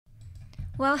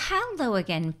Well, hello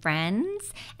again,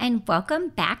 friends, and welcome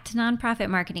back to Nonprofit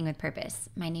Marketing with Purpose.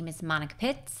 My name is Monica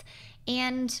Pitts,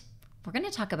 and we're going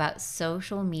to talk about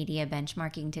social media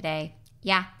benchmarking today.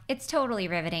 Yeah, it's totally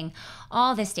riveting,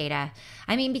 all this data.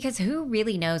 Because who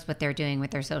really knows what they're doing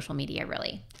with their social media,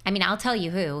 really? I'll tell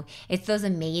you who. It's those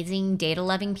amazing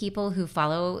data-loving people who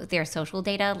follow their social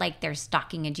data like they're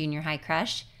stalking a junior high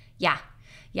crush. Yeah.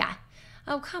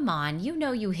 Oh, come on. You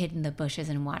know you hid in the bushes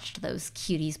and watched those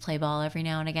cuties play ball every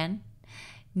now and again.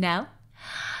 No?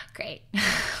 Great.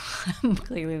 I'm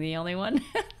clearly the only one.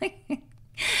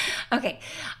 Okay.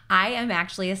 I am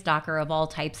actually a stalker of all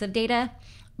types of data,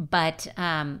 but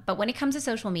when it comes to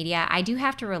social media, I do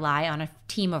have to rely on a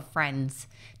team of friends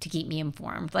to keep me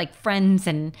informed, like friends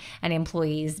and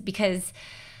employees, because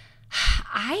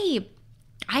I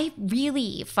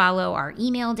really follow our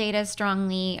email data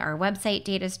strongly, our website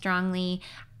data strongly.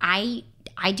 I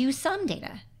do some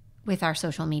data with our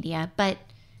social media, but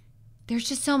there's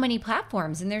just so many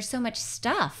platforms and there's so much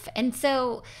stuff. And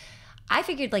so I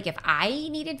figured if I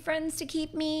needed friends to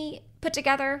keep me put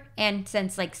together, and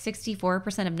since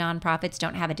 64% of nonprofits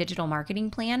don't have a digital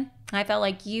marketing plan, I felt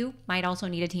like you might also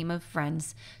need a team of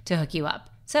friends to hook you up.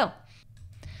 So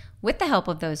with the help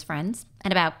of those friends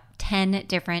and about 10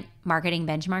 different marketing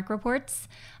benchmark reports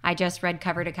I just read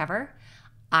cover to cover,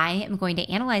 I am going to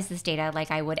analyze this data like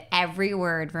I would every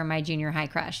word from my junior high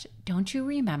crush. Don't you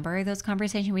remember those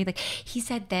conversations where he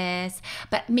said this,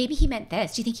 but maybe he meant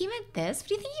this. Do you think he meant this? What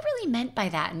do you think he really meant by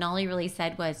that? And all he really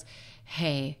said was,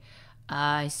 hey,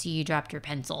 I see you dropped your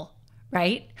pencil,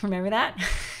 right? Remember that?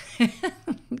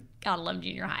 Gotta love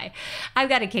junior high. I've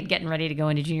got a kid getting ready to go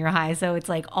into junior high, so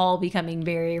it's all becoming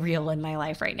very real in my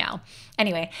life right now.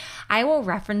 Anyway, I will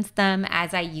reference them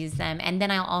as I use them, and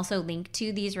then I'll also link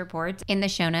to these reports in the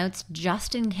show notes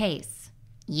just in case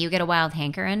you get a wild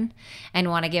hankering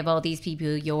and want to give all these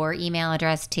people your email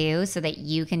address too, so that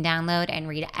you can download and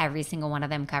read every single one of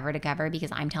them cover to cover,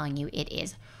 because I'm telling you, it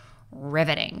is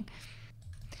riveting.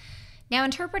 Now,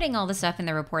 interpreting all the stuff in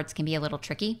the reports can be a little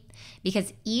tricky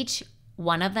because each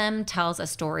one of them tells a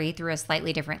story through a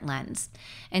slightly different lens.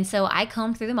 And so I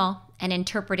combed through them all and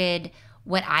interpreted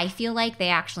what I feel like they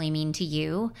actually mean to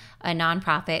you, a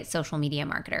nonprofit social media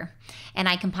marketer. And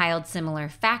I compiled similar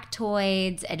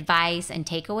factoids, advice, and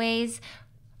takeaways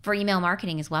for email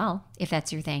marketing as well, if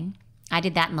that's your thing. I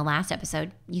did that in the last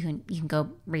episode. You can go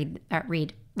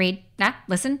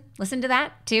listen to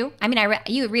that too.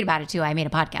 You read about it too. I made a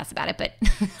podcast about it, but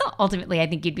ultimately I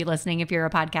think you'd be listening if you're a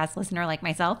podcast listener like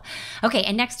myself. Okay,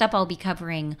 and next up I'll be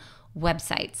covering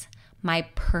websites, my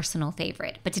personal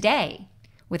favorite. But today,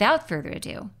 without further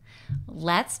ado,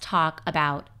 let's talk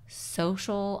about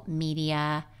social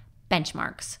media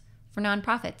benchmarks for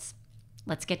nonprofits.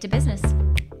 Let's get to business.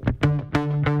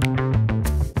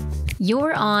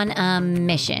 You're on a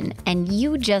mission, and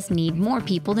you just need more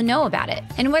people to know about it.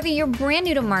 And whether you're brand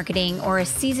new to marketing or a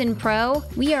seasoned pro,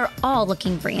 we are all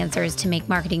looking for answers to make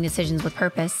marketing decisions with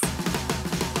purpose.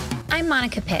 I'm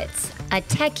Monica Pitts, a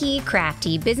techie,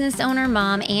 crafty business owner,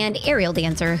 mom, and aerial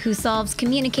dancer who solves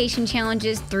communication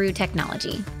challenges through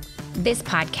technology. This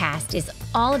podcast is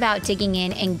all about digging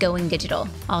in and going digital.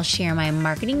 I'll share my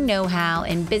marketing know-how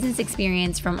and business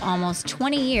experience from almost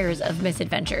 20 years of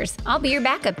misadventures. I'll be your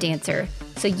backup dancer,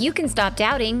 so you can stop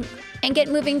doubting and get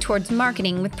moving towards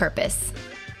marketing with purpose.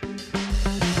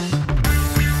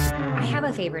 I have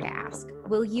a favor to ask.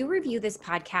 Will you review this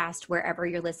podcast wherever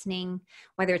you're listening,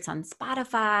 whether it's on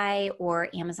Spotify or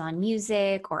Amazon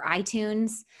Music or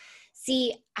iTunes?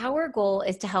 See, our goal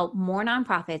is to help more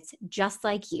nonprofits just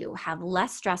like you have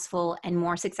less stressful and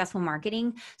more successful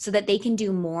marketing so that they can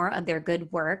do more of their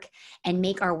good work and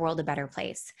make our world a better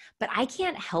place. But I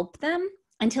can't help them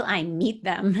until I meet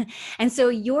them. And so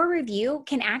your review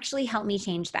can actually help me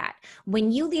change that.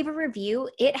 When you leave a review,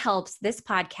 it helps this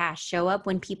podcast show up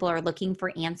when people are looking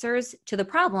for answers to the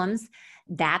problems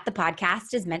that the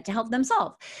podcast is meant to help them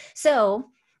solve. So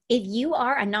if you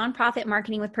are a Nonprofit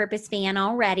Marketing with Purpose fan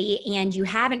already and you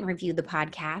haven't reviewed the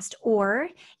podcast, or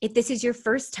if this is your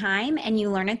first time and you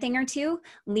learn a thing or two,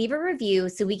 leave a review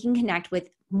so we can connect with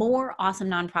more awesome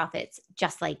nonprofits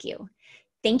just like you.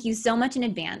 Thank you so much in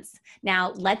advance.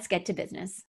 Now let's get to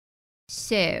business.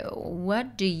 So,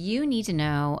 what do you need to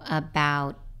know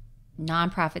about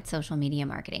nonprofit social media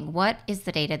marketing? What is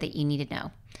the data that you need to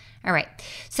know? All right.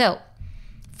 So,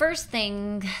 first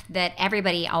thing that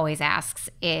everybody always asks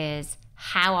is,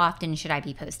 how often should I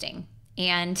be posting?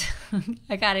 And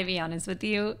I gotta be honest with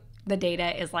you, the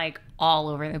data is all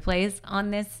over the place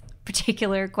on this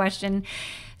particular question.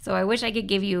 So I wish I could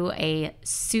give you a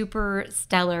super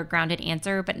stellar grounded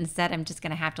answer, but instead I'm just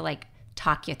gonna have to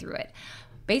talk you through it.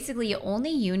 Basically, only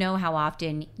you know how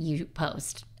often you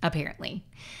post, apparently,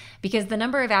 because the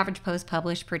number of average posts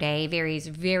published per day varies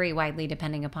very widely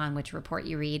depending upon which report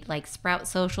you read. Like Sprout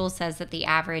Social says that the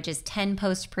average is 10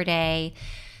 posts per day.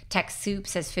 TechSoup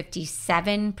says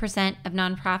 57% of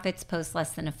nonprofits post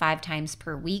less than 5 times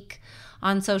per week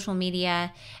on social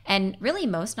media. And really,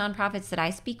 most nonprofits that I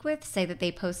speak with say that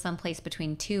they post someplace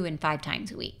between 2 and 5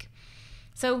 times a week.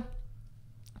 So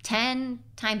 10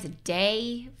 times a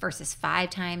day versus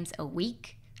 5 times a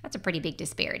week, that's a pretty big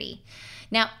disparity.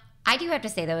 Now, I do have to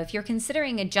say, though, if you're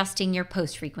considering adjusting your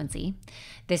post frequency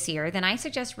this year, then I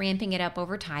suggest ramping it up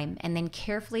over time and then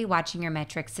carefully watching your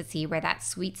metrics to see where that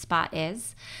sweet spot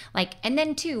is. And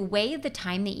then too, weigh the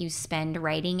time that you spend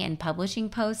writing and publishing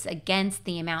posts against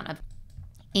the amount of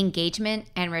engagement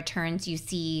and returns you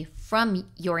see from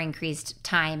your increased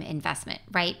time investment,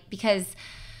 right? Because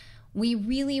we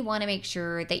really want to make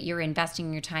sure that you're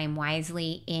investing your time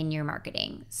wisely in your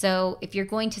marketing. So if you're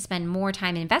going to spend more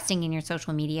time investing in your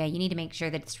social media, you need to make sure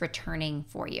that it's returning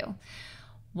for you.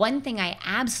 One thing I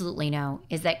absolutely know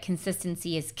is that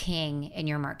consistency is king in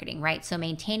your marketing, right? So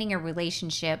maintaining a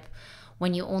relationship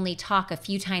when you only talk a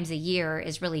few times a year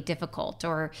is really difficult,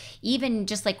 or even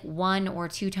just 1 or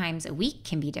 2 times a week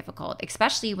can be difficult,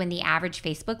 especially when the average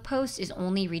Facebook post is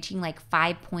only reaching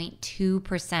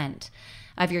 5.2%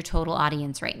 of your total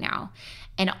audience right now.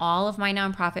 And all of my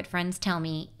nonprofit friends tell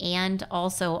me, and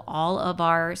also all of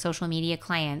our social media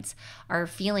clients are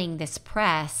feeling this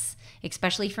press,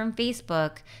 especially from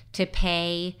Facebook, to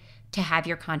pay to have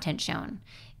your content shown.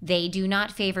 They do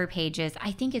not favor pages.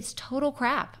 I think it's total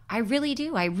crap. I really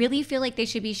do. I really feel like they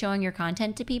should be showing your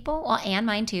content to people, well, and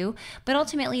mine too, but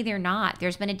ultimately they're not.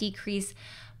 There's been a decrease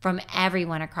from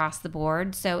everyone across the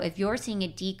board. So if you're seeing a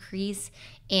decrease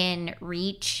in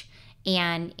reach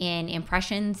and in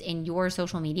impressions in your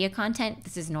social media content,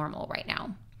 this is normal right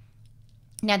now.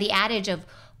 Now, the adage of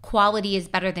quality is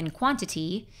better than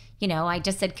quantity, I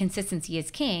just said consistency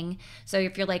is king. So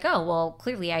if you're like, oh, well,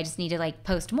 clearly I just need to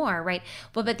post more, right?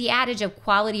 Well, but the adage of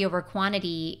quality over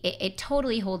quantity, it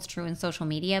totally holds true in social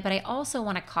media. But I also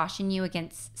want to caution you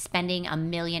against spending 1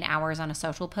 million hours on a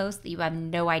social post that you have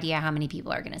no idea how many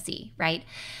people are going to see, right?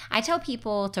 I tell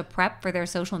people to prep for their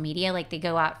social media like they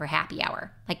go out for happy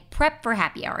hour. Prep for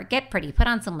happy hour, get pretty, put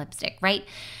on some lipstick, right?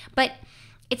 But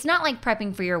it's not like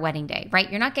prepping for your wedding day, right?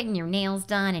 You're not getting your nails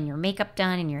done and your makeup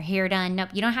done and your hair done. Nope,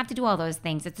 you don't have to do all those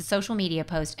things. It's a social media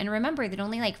post. And remember that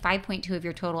only 5.2 of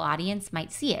your total audience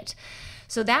might see it.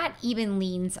 So that even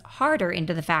leans harder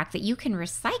into the fact that you can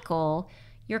recycle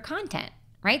your content,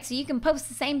 right? So you can post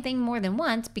the same thing more than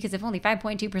once, because if only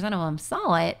 5.2% of them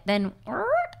saw it, then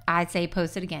I'd say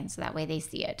post it again so that way they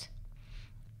see it.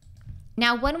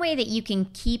 Now, one way that you can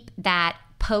keep that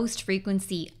post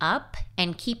frequency up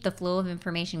and keep the flow of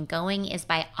information going is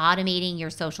by automating your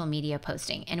social media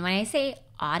posting. And when I say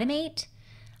automate,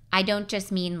 I don't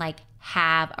just mean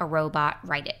have a robot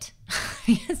write it,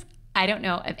 because I don't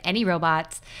know of any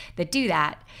robots that do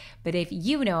that. But if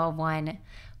you know of one,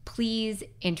 please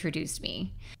introduce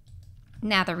me.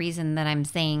 Now, the reason that I'm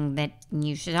saying that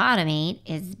you should automate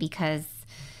is because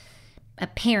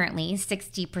apparently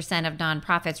 60% of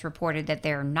nonprofits reported that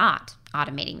they're not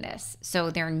automating this.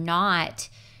 So they're not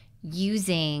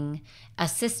using a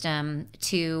system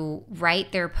to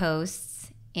write their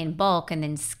posts in bulk and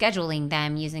then scheduling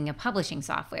them using a publishing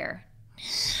software.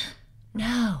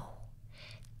 No,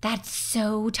 that's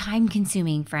so time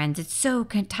consuming, friends. It's so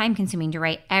time consuming to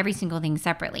write every single thing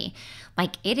separately.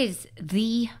 It is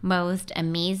the most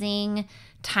amazing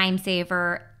time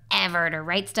saver ever to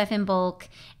write stuff in bulk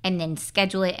and then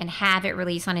schedule it and have it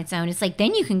release on its own. It's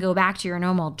then you can go back to your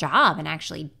normal job and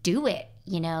actually do it,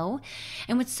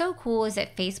 And what's so cool is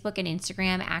that Facebook and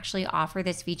Instagram actually offer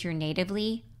this feature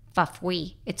natively for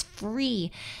free. It's free.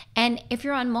 And if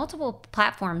you're on multiple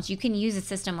platforms, you can use a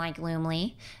system like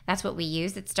Loomly. That's what we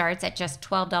use. It starts at just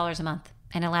 $12 a month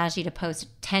and allows you to post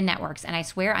 10 networks. And I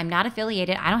swear I'm not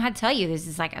affiliated. I don't have to tell you this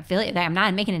is affiliate. I'm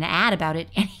not making an ad about it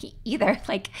either.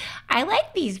 I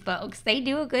like these folks. They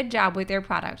do a good job with their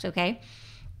product, okay?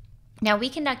 Now, we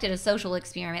conducted a social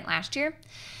experiment last year,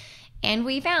 and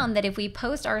we found that if we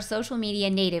post our social media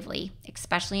natively,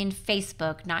 especially in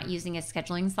Facebook, not using a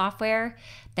scheduling software,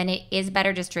 then it is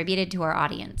better distributed to our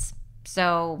audience.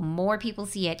 So more people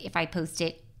see it if I post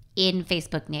it in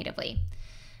Facebook natively,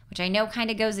 which I know kind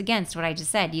of goes against what I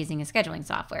just said using a scheduling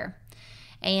software.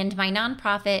 And my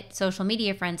nonprofit social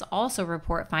media friends also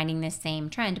report finding this same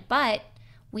trend, but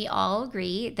we all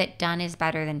agree that done is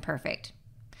better than perfect.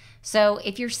 So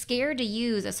if you're scared to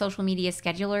use a social media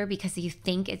scheduler because you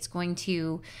think it's going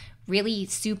to really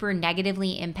super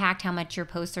negatively impact how much your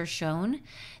posts are shown,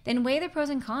 then weigh the pros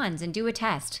and cons and do a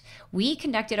test. We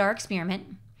conducted our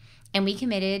experiment and we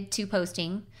committed to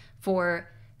posting for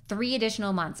 3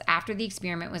 additional months after the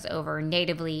experiment was over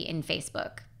natively in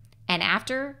Facebook. And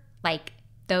after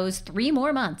those 3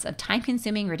 more months of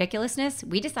time-consuming ridiculousness,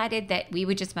 we decided that we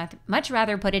would just much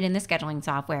rather put it in the scheduling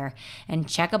software and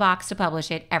check a box to publish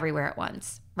it everywhere at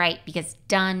once, right? Because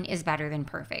done is better than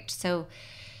perfect. So,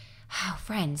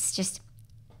 friends, just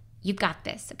you've got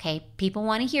this, okay? People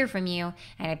want to hear from you,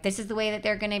 and if this is the way that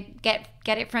they're going to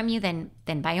get it from you, then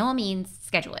by all means,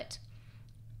 schedule it.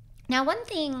 Now, one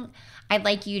thing I'd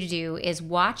like you to do is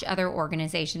watch other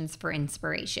organizations for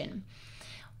inspiration.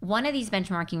 One of these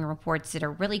benchmarking reports did a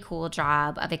really cool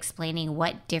job of explaining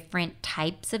what different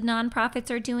types of nonprofits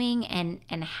are doing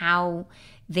and how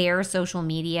their social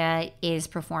media is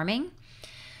performing.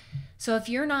 So if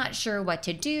you're not sure what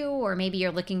to do, or maybe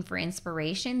you're looking for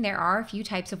inspiration, there are a few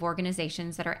types of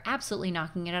organizations that are absolutely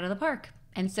knocking it out of the park.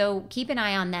 And so keep an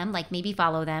eye on them, maybe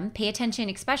follow them. Pay attention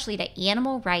especially to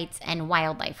animal rights and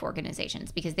wildlife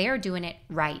organizations because they are doing it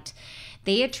right.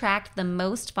 They attract the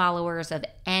most followers of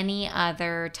any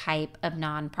other type of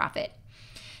nonprofit.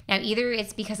 Now, either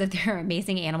it's because of their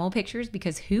amazing animal pictures,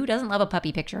 because who doesn't love a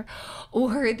puppy picture,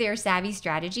 or their savvy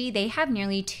strategy. They have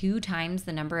nearly 2 times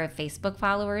the number of Facebook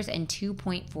followers and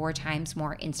 2.4 times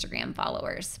more Instagram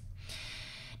followers.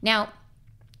 Now,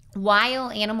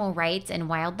 while animal rights and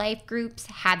wildlife groups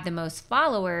have the most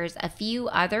followers, a few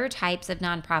other types of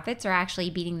nonprofits are actually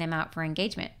beating them out for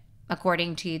engagement,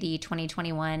 according to the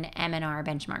 2021 M&R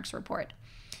Benchmarks report.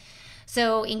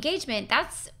 So engagement,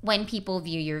 that's when people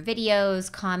view your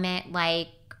videos, comment,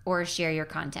 or share your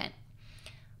content.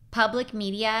 Public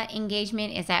media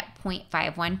engagement is at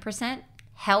 0.51%,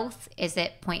 health is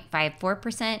at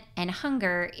 0.54%, and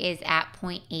hunger is at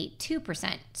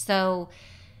 0.82%. So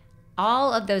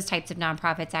all of those types of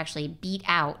nonprofits actually beat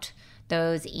out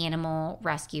those animal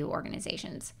rescue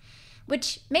organizations,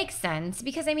 which makes sense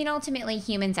because, ultimately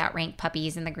humans outrank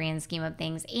puppies in the grand scheme of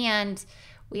things, and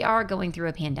we are going through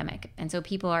a pandemic, and so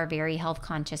people are very health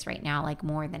conscious right now,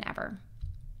 more than ever.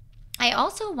 I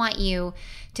also want you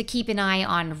to keep an eye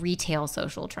on retail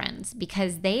social trends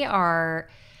because they are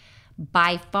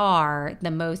by far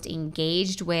the most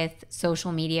engaged with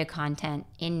social media content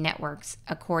in networks,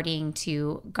 according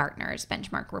to Gartner's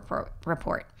benchmark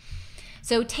report.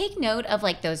 So take note of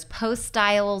those post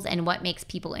styles and what makes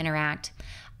people interact.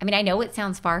 I know it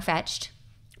sounds far-fetched,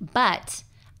 but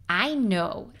I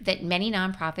know that many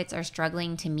nonprofits are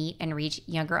struggling to meet and reach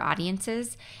younger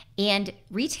audiences, and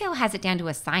retail has it down to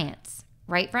a science,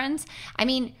 right, friends?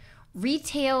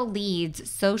 Retail leads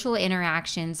social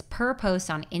interactions per post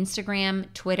on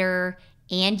Instagram, Twitter,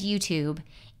 and YouTube,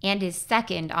 and is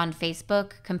second on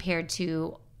Facebook compared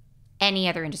to any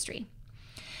other industry.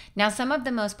 Now, some of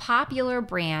the most popular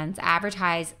brands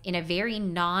advertise in a very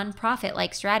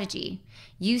nonprofit-like strategy.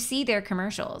 You see their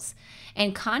commercials,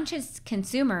 and conscious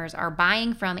consumers are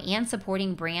buying from and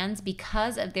supporting brands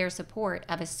because of their support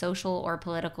of a social or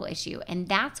political issue. And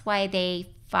that's why they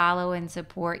follow and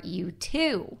support you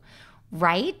too,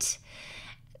 right?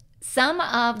 Some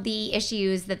of the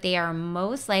issues that they are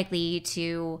most likely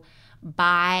to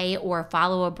buy or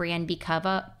follow a brand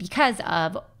because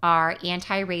of are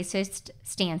anti-racist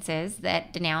stances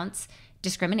that denounce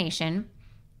discrimination,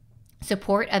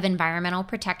 support of environmental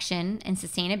protection and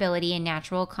sustainability and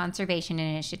natural conservation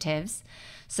initiatives,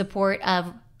 support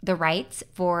of the rights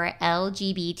for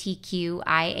LGBTQIA+,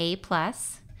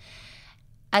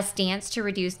 a stance to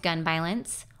reduce gun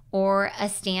violence, or a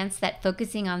stance that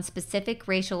focusing on specific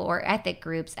racial or ethnic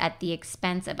groups at the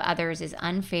expense of others is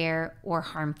unfair or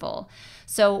harmful.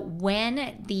 So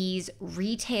when these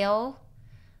retail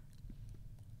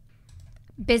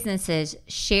businesses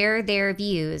share their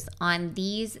views on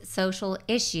these social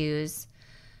issues,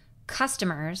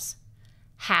 customers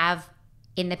have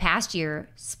in the past year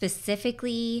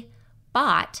specifically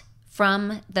bought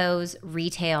from those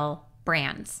retail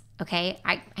brands. Okay,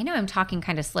 I know I'm talking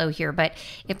kind of slow here, but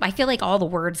if I feel like all the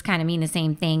words kind of mean the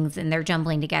same things and they're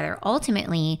jumbling together,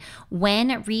 ultimately,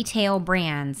 when retail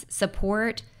brands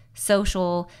support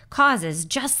social causes,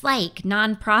 just like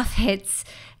nonprofits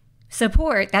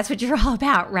support, that's what you're all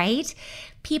about, right?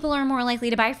 People are more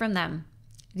likely to buy from them.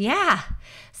 Yeah.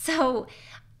 So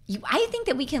I think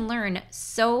that we can learn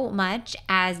so much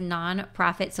as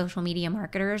nonprofit social media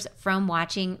marketers from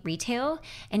watching retail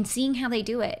and seeing how they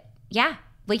do it. Yeah.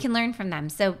 We can learn from them,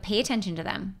 so pay attention to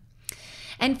them.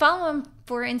 And follow them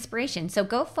for inspiration. So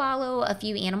go follow a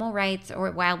few animal rights or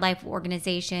wildlife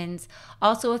organizations,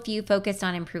 also a few focused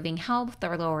on improving health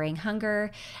or lowering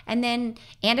hunger, and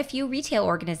a few retail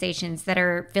organizations that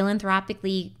are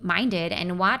philanthropically minded,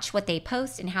 and watch what they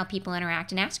post and how people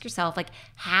interact, and ask yourself, like,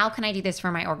 how can I do this for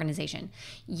my organization?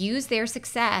 Use their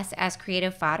success as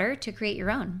creative fodder to create your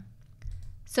own.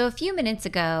 So a few minutes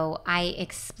ago, I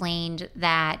explained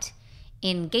that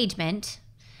engagement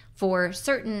for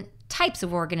certain types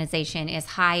of organization is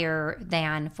higher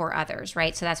than for others,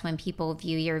 right? So that's when people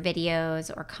view your videos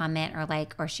or comment or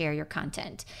like or share your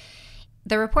content.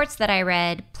 The reports that I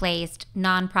read placed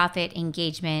nonprofit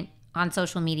engagement on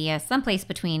social media someplace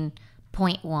between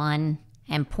 0.1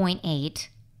 and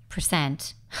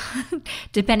 0.8%,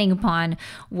 depending upon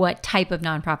what type of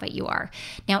nonprofit you are.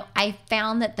 Now, I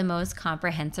found that the most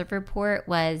comprehensive report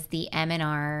was the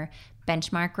M&R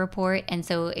benchmark report. And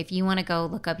so if you want to go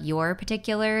look up your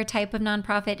particular type of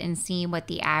nonprofit and see what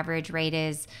the average rate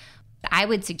is, I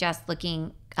would suggest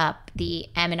looking up the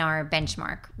M&R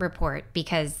benchmark report,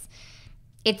 because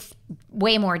it's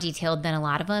way more detailed than a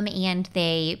lot of them, and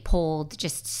they polled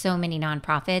just so many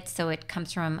nonprofits. So it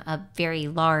comes from a very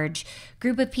large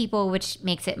group of people, which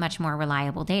makes it much more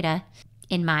reliable data,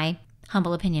 in my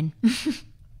humble opinion.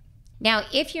 Now,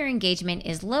 if your engagement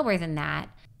is lower than that,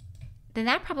 then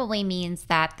that probably means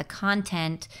that the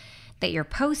content that you're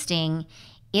posting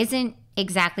isn't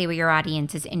exactly what your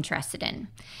audience is interested in.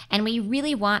 And we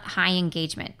really want high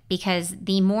engagement, because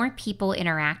the more people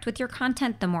interact with your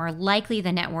content, the more likely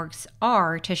the networks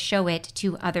are to show it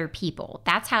to other people.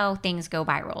 That's how things go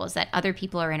viral, is that other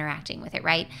people are interacting with it,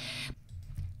 right?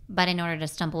 But in order to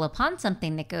stumble upon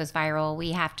something that goes viral,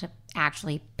 we have to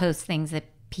actually post things that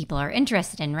people are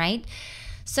interested in, right?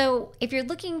 So if you're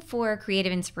looking for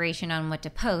creative inspiration on what to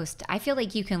post, I feel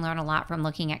like you can learn a lot from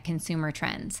looking at consumer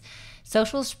trends.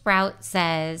 Social Sprout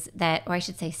says that, or I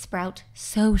should say Sprout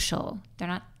Social. They're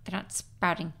not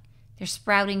sprouting. They're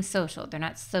sprouting social. They're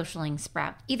not socialing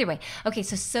sprout. Either way. Okay,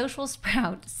 so Social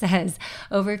Sprout says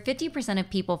over 50% of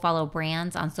people follow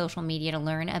brands on social media to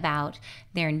learn about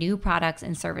their new products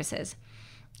and services.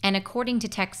 And according to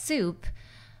TechSoup,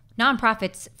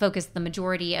 nonprofits focus the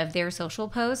majority of their social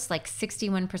posts, like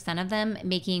 61% of them,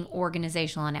 making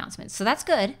organizational announcements. So that's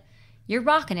good. You're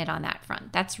rocking it on that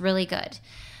front. That's really good.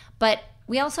 But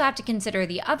we also have to consider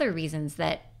the other reasons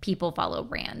that people follow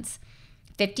brands.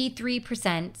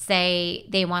 53% say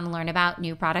they want to learn about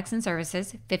new products and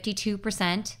services.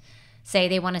 52% say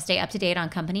they want to stay up to date on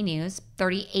company news.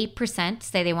 38%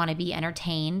 say they want to be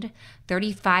entertained.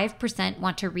 35%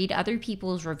 want to read other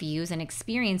people's reviews and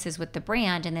experiences with the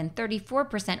brand. And then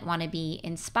 34% want to be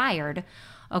inspired,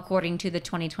 according to the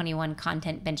 2021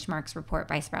 Content Benchmarks report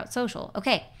by Sprout Social.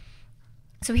 Okay,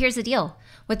 so here's the deal.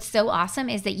 What's so awesome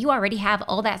is that you already have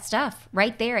all that stuff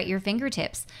right there at your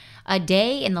fingertips. A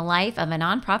day in the life of a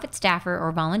nonprofit staffer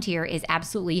or volunteer is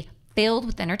absolutely filled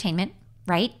with entertainment,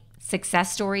 right?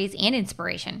 Success stories and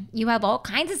inspiration. You have all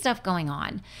kinds of stuff going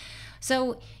on.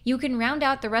 So you can round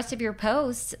out the rest of your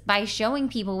posts by showing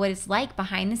people what it's like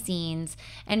behind the scenes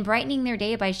and brightening their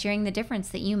day by sharing the difference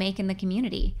that you make in the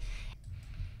community.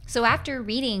 So after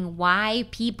reading why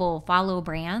people follow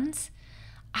brands,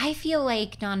 I feel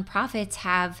like nonprofits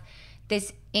have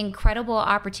this incredible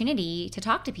opportunity to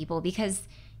talk to people, because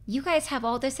you guys have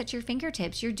all this at your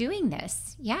fingertips. You're doing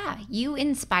this. Yeah, you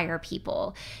inspire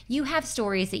people. You have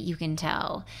stories that you can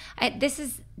tell. This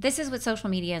is what social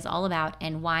media is all about,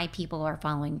 and why people are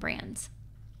following brands.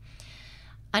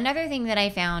 Another thing that I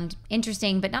found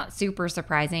interesting but not super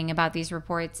surprising about these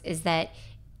reports is that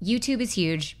YouTube is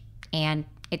huge, and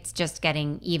it's just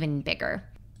getting even bigger.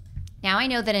 Now, I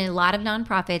know that a lot of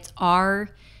nonprofits are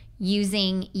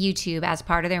using YouTube as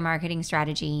part of their marketing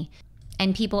strategy.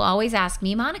 And people always ask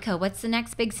me, Monica, what's the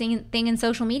next big thing in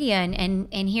social media?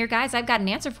 And here, guys, I've got an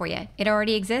answer for you. It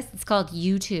already exists. It's called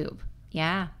YouTube.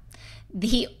 Yeah.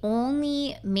 The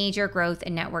only major growth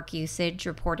in network usage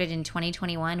reported in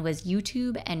 2021 was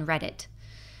YouTube and Reddit.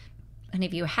 And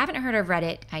if you haven't heard of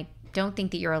Reddit, I don't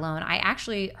think that you're alone. I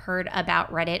actually heard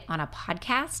about Reddit on a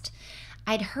podcast.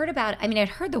 I'd heard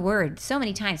the word so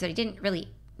many times, but I didn't really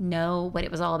know what it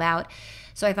was all about.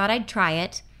 So I thought I'd try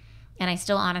it. And I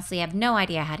still honestly have no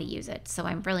idea how to use it. So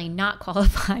I'm really not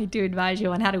qualified to advise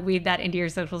you on how to weave that into your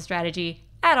social strategy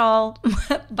at all.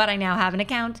 But I now have an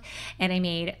account, and I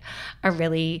made a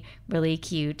really, really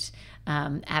cute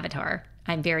avatar.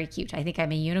 I'm very cute. I think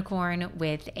I'm a unicorn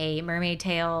with a mermaid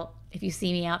tail. If you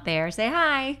see me out there, say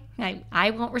hi. I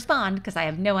won't respond because I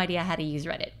have no idea how to use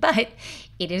Reddit. But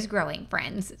it is growing,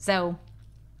 friends. So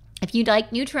if you'd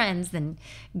like new trends, then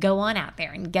go on out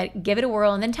there and give it a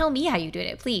whirl, and then tell me how you did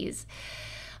it, please.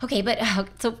 Okay, but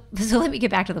so let me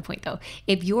get back to the point though.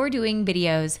 If you're doing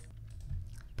videos,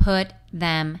 put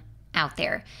them out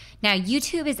there. Now,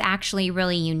 YouTube is actually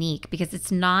really unique because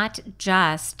it's not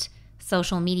just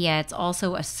social media, it's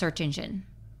also a search engine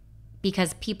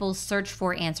because people search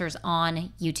for answers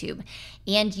on YouTube,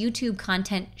 and YouTube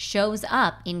content shows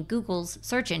up in Google's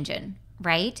search engine,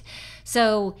 right?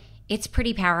 So it's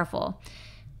pretty powerful.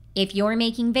 If you're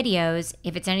making videos,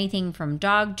 if it's anything from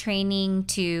dog training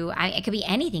to, it could be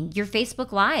anything, your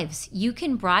Facebook Lives, you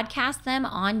can broadcast them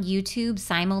on YouTube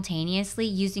simultaneously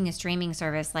using a streaming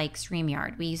service like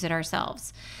StreamYard. We use it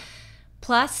ourselves.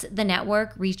 Plus, the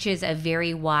network reaches a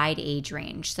very wide age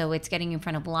range. So it's getting in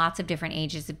front of lots of different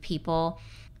ages of people.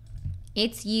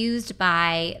 It's used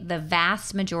by the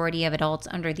vast majority of adults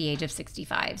under the age of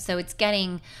 65. So it's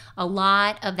getting a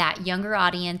lot of that younger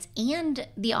audience and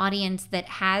the audience that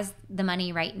has the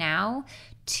money right now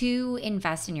to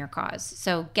invest in your cause.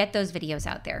 So get those videos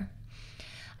out there.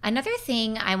 Another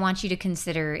thing I want you to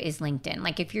consider is LinkedIn.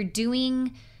 Like if you're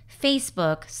doing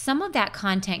Facebook, some of that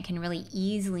content can really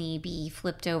easily be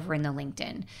flipped over in the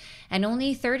LinkedIn. And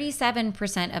only 37%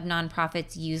 of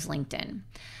nonprofits use LinkedIn.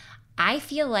 I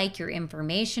feel like your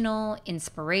informational,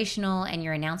 inspirational, and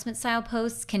your announcement style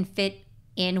posts can fit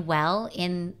in well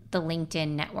in the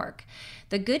LinkedIn network.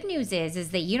 The good news is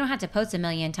that you don't have to post 1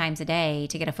 million times a day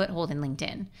to get a foothold in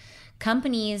LinkedIn.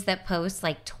 Companies that post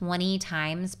like 20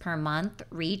 times per month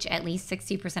reach at least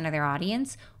 60% of their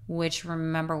audience, which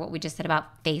remember what we just said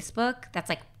about Facebook, that's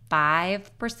like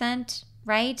 5%,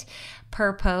 right,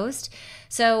 per post.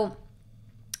 So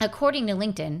according to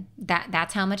LinkedIn,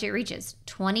 that's how much it reaches.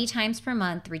 20 times per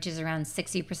month reaches around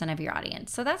 60% of your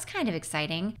audience. So that's kind of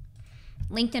exciting.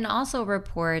 LinkedIn also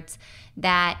reports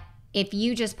that if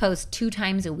you just post 2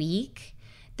 times a week,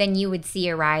 then you would see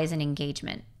a rise in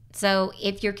engagement. So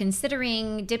if you're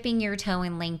considering dipping your toe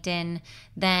in LinkedIn,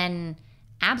 then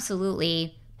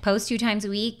absolutely post 2 times a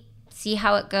week, see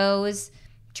how it goes.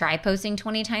 Try posting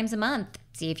 20 times a month.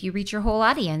 See if you reach your whole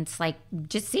audience. Like,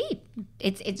 just see.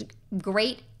 It's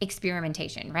great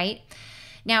experimentation, right?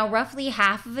 Now, roughly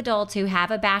half of adults who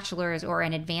have a bachelor's or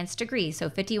an advanced degree, so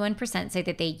 51% say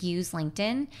that they use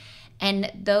LinkedIn,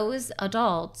 and those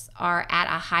adults are at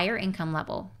a higher income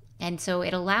level. And so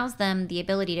it allows them the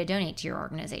ability to donate to your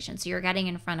organization. So you're getting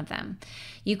in front of them.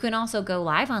 You can also go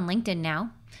live on LinkedIn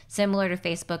now, similar to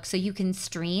Facebook. So you can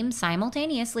stream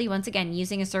simultaneously, once again,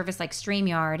 using a service like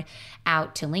StreamYard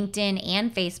out to LinkedIn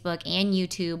and Facebook and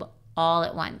YouTube all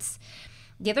at once.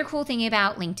 The other cool thing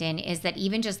about LinkedIn is that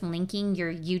even just linking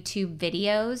your YouTube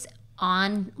videos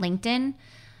on LinkedIn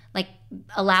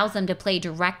allows them to play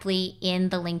directly in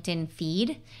the LinkedIn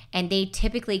feed, and they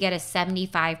typically get a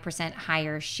 75%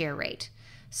 higher share rate.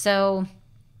 So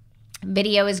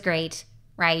video is great,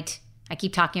 right? I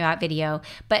keep talking about video,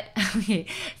 but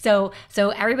so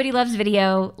everybody loves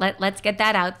video. Let's get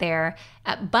that out there.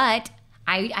 But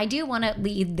I do want to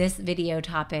lead this video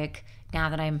topic, now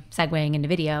that I'm segueing into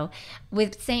video,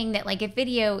 with saying that if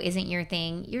video isn't your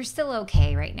thing, you're still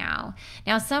okay right now.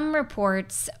 Now, some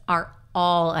reports are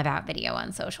all about video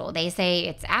on social. They say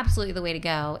it's absolutely the way to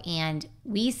go. And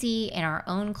we see in our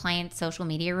own clients' social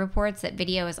media reports that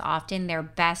video is often their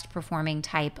best performing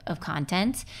type of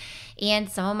content.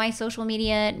 And some of my social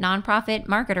media nonprofit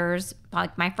marketers,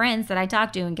 like my friends that I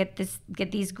talk to and get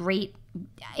these great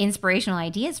inspirational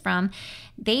ideas from,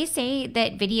 they say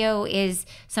that video is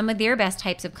some of their best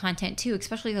types of content too,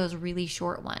 especially those really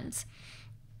short ones.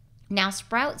 Now,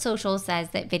 Sprout Social says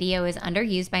that video is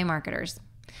underused by marketers.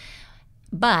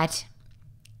 But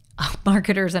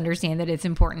marketers understand that it's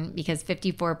important because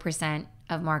 54%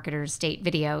 of marketers state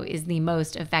video is the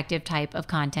most effective type of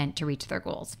content to reach their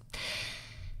goals.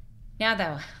 Now,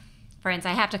 though, friends,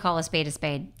 I have to call a spade a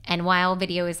spade. And while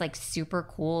video is super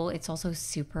cool, it's also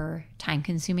super time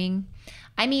consuming.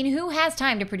 I mean, who has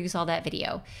time to produce all that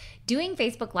video? Doing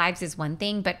Facebook Lives is one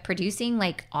thing, but producing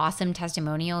awesome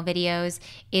testimonial videos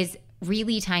is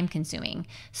really time consuming.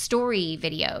 Story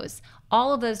videos,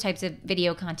 all of those types of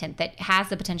video content that has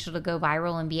the potential to go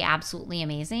viral and be absolutely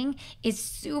amazing is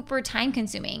super time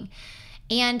consuming.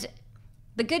 And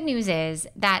the good news is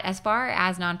that as far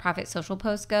as nonprofit social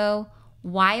posts go,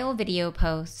 while video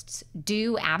posts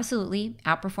do absolutely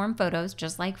outperform photos,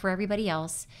 just like for everybody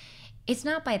else, it's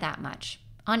not by that much.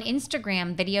 On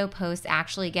Instagram, video posts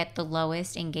actually get the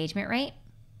lowest engagement rate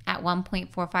at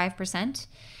 1.45%.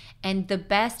 And the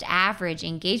best average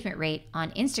engagement rate on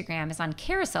Instagram is on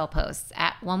carousel posts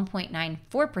at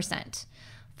 1.94%,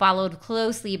 followed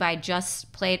closely by just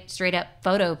straight up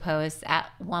photo posts at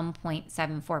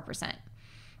 1.74%.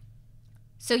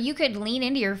 So you could lean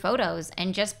into your photos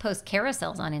and just post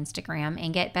carousels on Instagram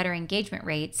and get better engagement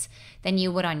rates than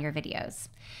you would on your videos.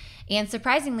 And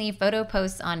surprisingly, photo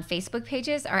posts on Facebook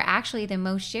pages are actually the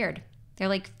most shared. They're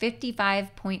like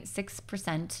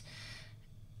 55.6%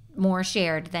 more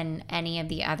shared than any of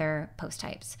the other post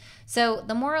types. So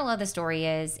the moral of the story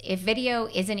is, if video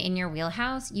isn't in your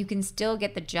wheelhouse, you can still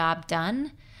get the job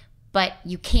done, but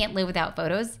you can't live without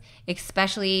photos,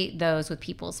 especially those with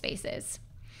people's faces.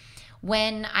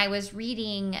 When I was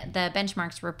reading the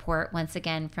benchmarks report, once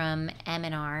again from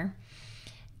M&R,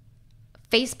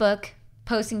 Facebook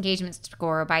post engagement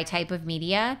score by type of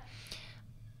media,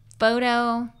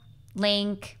 photo,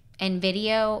 link, and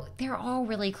video, they're all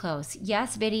really close.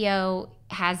 Yes, video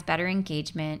has better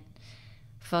engagement.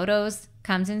 Photos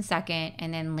comes in second,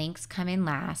 and then links come in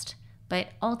last. But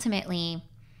ultimately,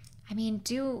 I mean,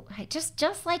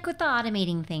 just like with the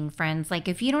automating thing, friends, like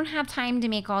if you don't have time to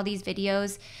make all these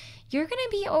videos, you're going to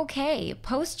be okay.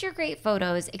 Post your great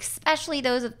photos, especially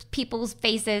those of people's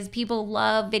faces. People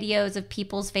love videos of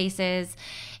people's faces.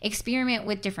 Experiment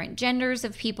with different genders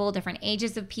of people, different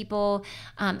ages of people,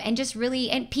 and just really,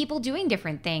 and people doing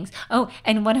different things. Oh,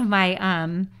 and one of my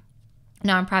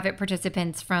nonprofit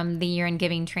participants from the Year in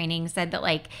Giving training said that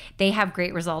like they have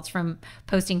great results from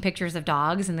posting pictures of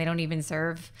dogs, and they don't even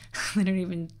serve,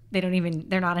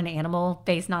 they're not an animal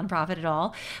based nonprofit at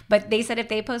all. But they said if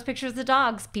they post pictures of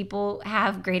dogs, people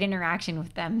have great interaction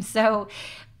with them. So,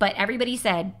 but everybody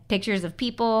said pictures of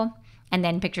people and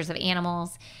then pictures of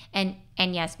animals. And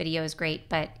yes, video is great,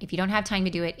 but if you don't have time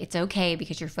to do it, it's okay,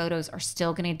 because your photos are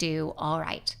still going to do all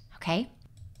right. Okay.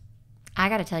 I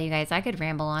got to tell you guys, I could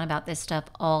ramble on about this stuff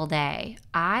all day.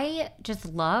 I just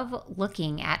love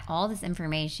looking at all this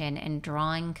information and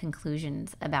drawing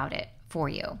conclusions about it for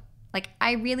you. Like,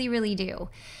 I really, really do.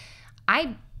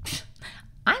 I'm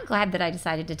glad that I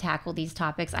decided to tackle these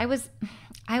topics. I was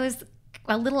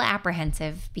a little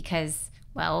apprehensive because,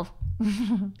 well,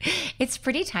 it's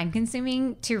pretty time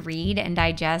consuming to read and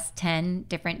digest 10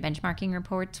 different benchmarking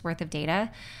reports worth of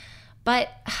data. But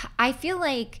I feel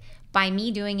like by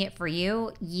me doing it for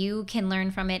you, you can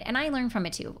learn from it, and I learn from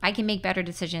it too. I can make better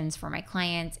decisions for my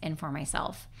clients and for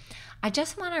myself. I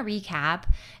just want to recap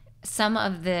some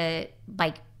of the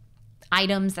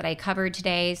items that I covered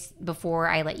today before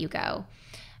I let you go.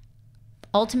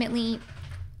 Ultimately,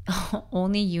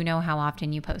 only you know how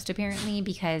often you post, apparently,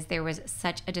 because there was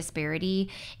such a disparity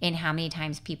in how many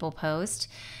times people post.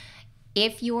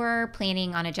 If you're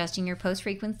planning on adjusting your post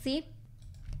frequency,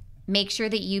 make sure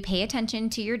that you pay attention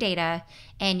to your data,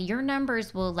 and your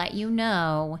numbers will let you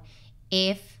know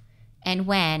if and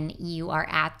when you are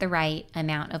at the right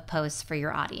amount of posts for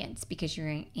your audience, because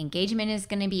your engagement is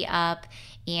going to be up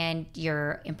and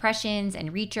your impressions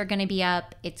and reach are going to be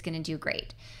up. It's going to do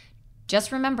great.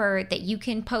 Just remember that you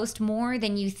can post more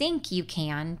than you think you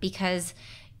can, because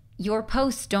your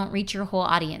posts don't reach your whole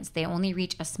audience. They only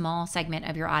reach a small segment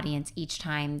of your audience each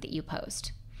time that you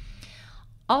post.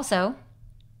 Also,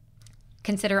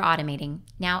 consider automating.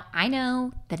 Now, I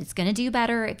know that it's going to do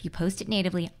better if you post it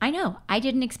natively. I know. I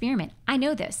did an experiment. I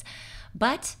know this.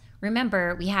 But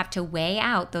remember, we have to weigh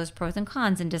out those pros and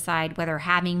cons and decide whether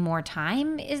having more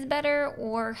time is better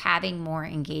or having more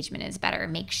engagement is better.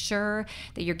 Make sure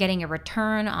that you're getting a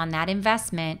return on that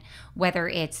investment, whether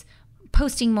it's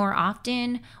posting more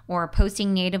often or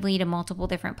posting natively to multiple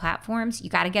different platforms. You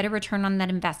got to get a return on that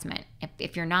investment.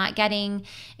 If you're not getting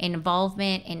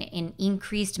involvement in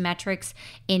increased metrics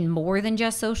in more than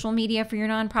just social media for your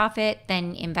nonprofit,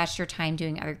 then invest your time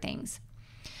doing other things.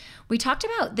 We talked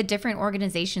about the different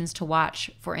organizations to watch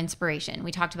for inspiration.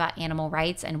 We talked about animal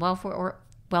rights and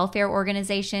welfare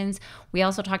organizations. We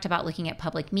also talked about looking at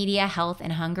public media, health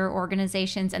and hunger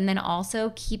organizations, and then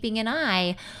also keeping an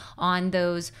eye on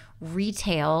those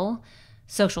retail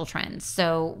social trends.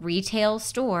 So retail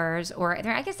stores, or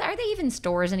I guess, are they even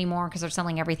stores anymore because they're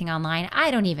selling everything online?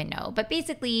 I don't even know. But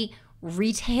basically,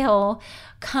 retail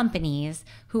companies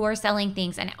who are selling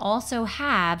things and also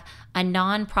have a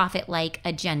nonprofit-like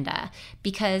agenda,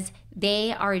 because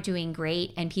they are doing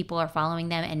great and people are following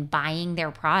them and buying their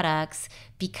products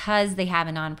because they have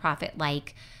a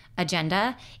nonprofit-like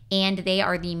agenda, and they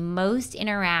are the most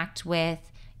interact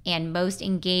with and most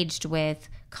engaged with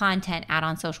content out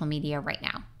on social media right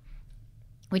now.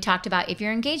 We talked about if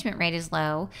your engagement rate is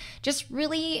low, just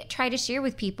really try to share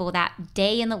with people that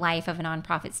day in the life of a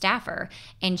nonprofit staffer,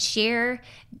 and share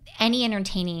any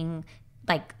entertaining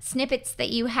snippets that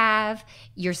you have,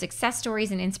 your success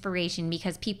stories and inspiration,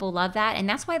 because people love that. And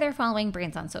that's why they're following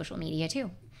brands on social media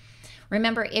too.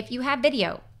 Remember, if you have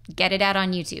video, get it out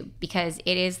on YouTube, because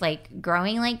it is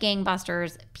growing like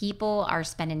gangbusters. People are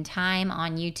spending time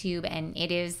on YouTube, and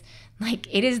it is Like,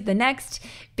 it is the next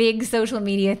big social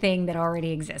media thing that already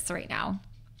exists right now.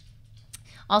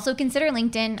 Also consider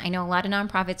LinkedIn. I know a lot of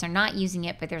nonprofits are not using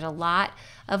it, but there's a lot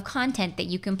of content that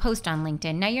you can post on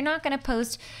LinkedIn. Now, you're not going to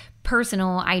post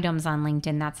personal items on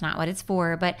LinkedIn. That's not what it's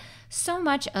for. But so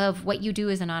much of what you do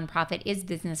as a nonprofit is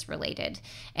business related.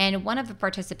 And one of the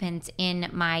participants in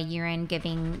my year-end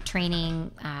giving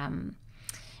training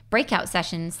breakout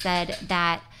sessions said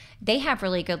that they have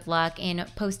really good luck in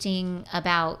posting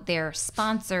about their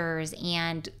sponsors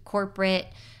and corporate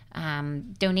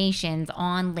donations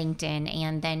on LinkedIn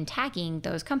and then tagging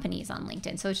those companies on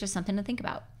LinkedIn. So it's just something to think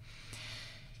about.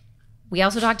 We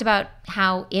also talked about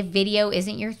how if video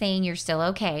isn't your thing, you're still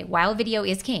okay. While video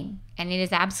is king, and it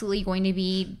is absolutely going to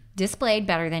be displayed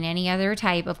better than any other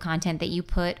type of content that you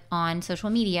put on social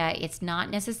media, it's not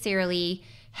necessarily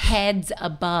heads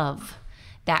above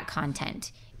that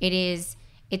content.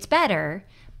 It's better,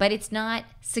 but it's not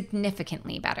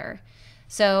significantly better.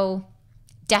 So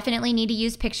definitely need to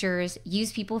use pictures,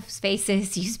 use people's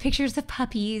faces, use pictures of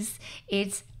puppies.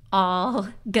 It's all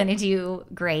gonna do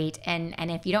great. And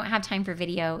if you don't have time for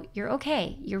video, you're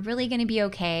okay. You're really gonna be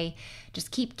okay.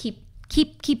 Just keep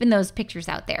keeping those pictures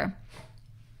out there.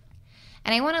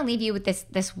 And I want to leave you with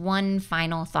this one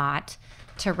final thought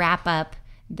to wrap up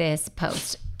this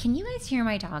post. Can you guys hear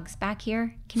my dogs back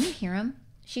here? Can you hear them?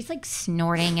 She's like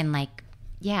snorting and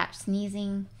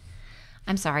sneezing.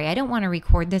 I'm sorry, I don't want to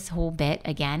record this whole bit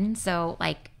again. So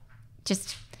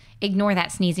just ignore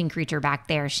that sneezing creature back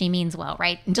there. She means well,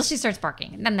 right? Until she starts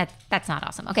barking. And then that's not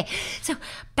awesome. Okay, so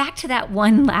back to that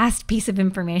one last piece of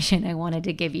information I wanted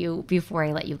to give you before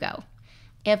I let you go.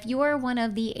 If you are one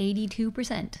of the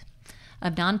 82%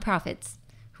 of nonprofits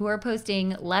who are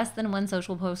posting less than one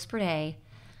social post per day,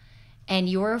 and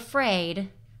you're afraid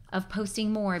of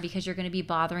posting more because you're going to be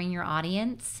bothering your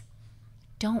audience,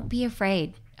 don't be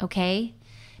afraid, okay?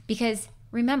 Because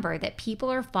remember that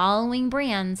people are following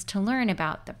brands to learn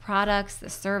about the products, the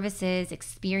services,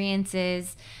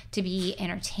 experiences, to be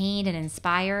entertained and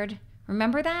inspired.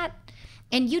 Remember that?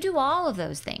 And you do all of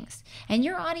those things. And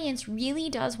your audience really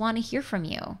does want to hear from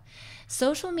you.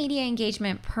 Social media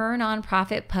engagement per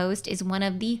nonprofit post is one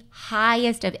of the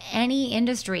highest of any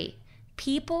industry.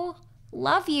 People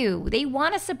love you. They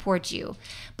want to support you.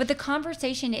 But the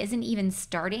conversation isn't even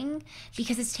starting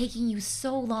because it's taking you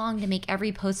so long to make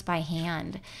every post by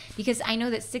hand. Because I know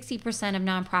that 60% of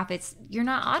nonprofits, you're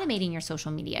not automating your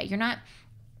social media. You're not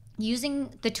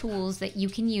using the tools that you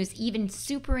can use even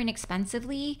super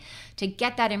inexpensively to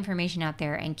get that information out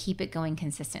there and keep it going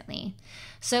consistently.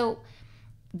 So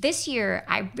this year,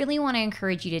 I really want to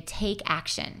encourage you to take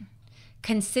action.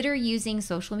 Consider using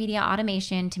social media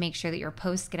automation to make sure that your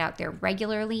posts get out there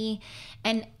regularly.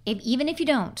 And even if you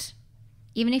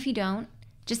don't,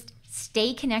 just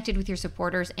stay connected with your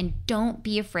supporters and don't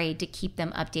be afraid to keep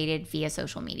them updated via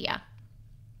social media.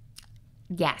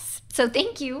 Yes. So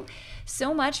thank you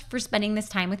so much for spending this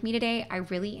time with me today. I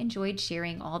really enjoyed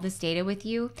sharing all this data with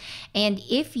you. And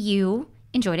if you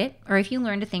enjoyed it, or if you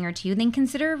learned a thing or two, then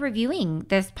consider reviewing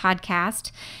this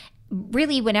podcast.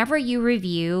 Really, whenever you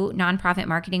review Nonprofit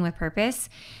Marketing with Purpose,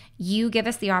 you give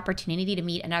us the opportunity to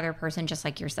meet another person just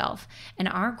like yourself. And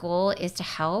our goal is to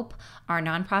help our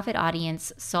nonprofit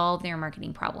audience solve their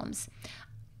marketing problems.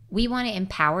 We want to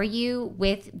empower you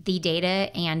with the data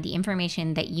and the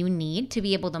information that you need to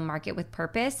be able to market with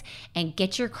purpose and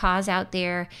get your cause out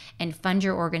there and fund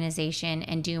your organization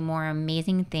and do more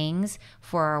amazing things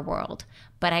for our world.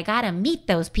 But I got to meet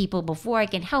those people before I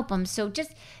can help them. So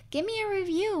just give me a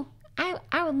review.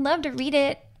 I would love to read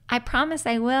it. I promise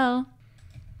I will.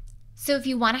 So if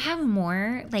you want to have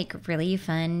more really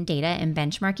fun data and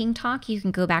benchmarking talk, you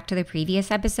can go back to the previous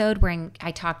episode where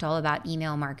I talked all about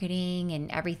email marketing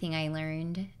and everything I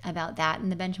learned about that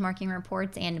in the benchmarking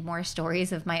reports and more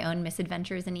stories of my own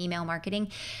misadventures in email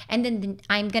marketing. And then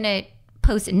I'm going to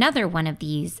post another one of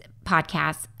these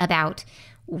podcasts about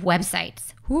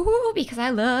websites. Woo-hoo, because I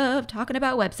love talking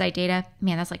about website data.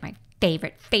 Man, that's like my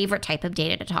favorite type of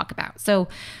data to talk about. So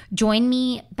join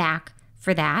me back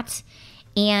for that.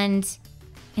 And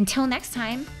until next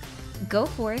time, go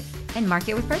forth and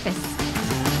market with purpose.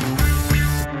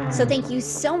 So thank you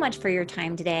so much for your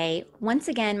time today. Once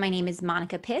again, my name is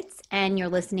Monica Pitts, and you're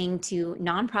listening to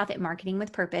Nonprofit Marketing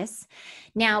with Purpose.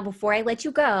 Now, before I let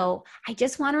you go, I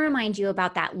just want to remind you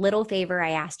about that little favor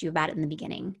I asked you about in the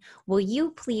beginning. Will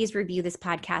you please review this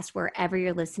podcast wherever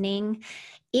you're listening?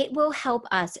 It will help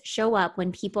us show up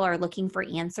when people are looking for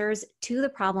answers to the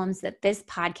problems that this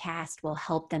podcast will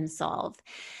help them solve.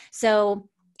 So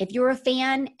if you're a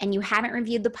fan and you haven't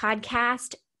reviewed the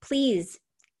podcast, please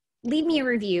leave me a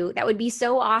review. That would be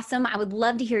so awesome. I would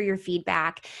love to hear your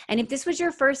feedback. And if this was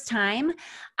your first time,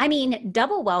 I mean,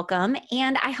 double welcome.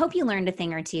 And I hope you learned a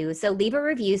thing or two. So leave a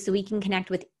review so we can connect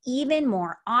with even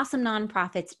more awesome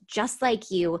nonprofits just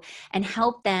like you and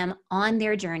help them on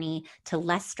their journey to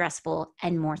less stressful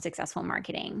and more successful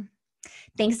marketing.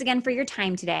 Thanks again for your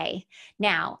time today.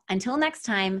 Now, until next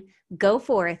time, go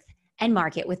forth and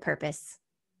market with purpose.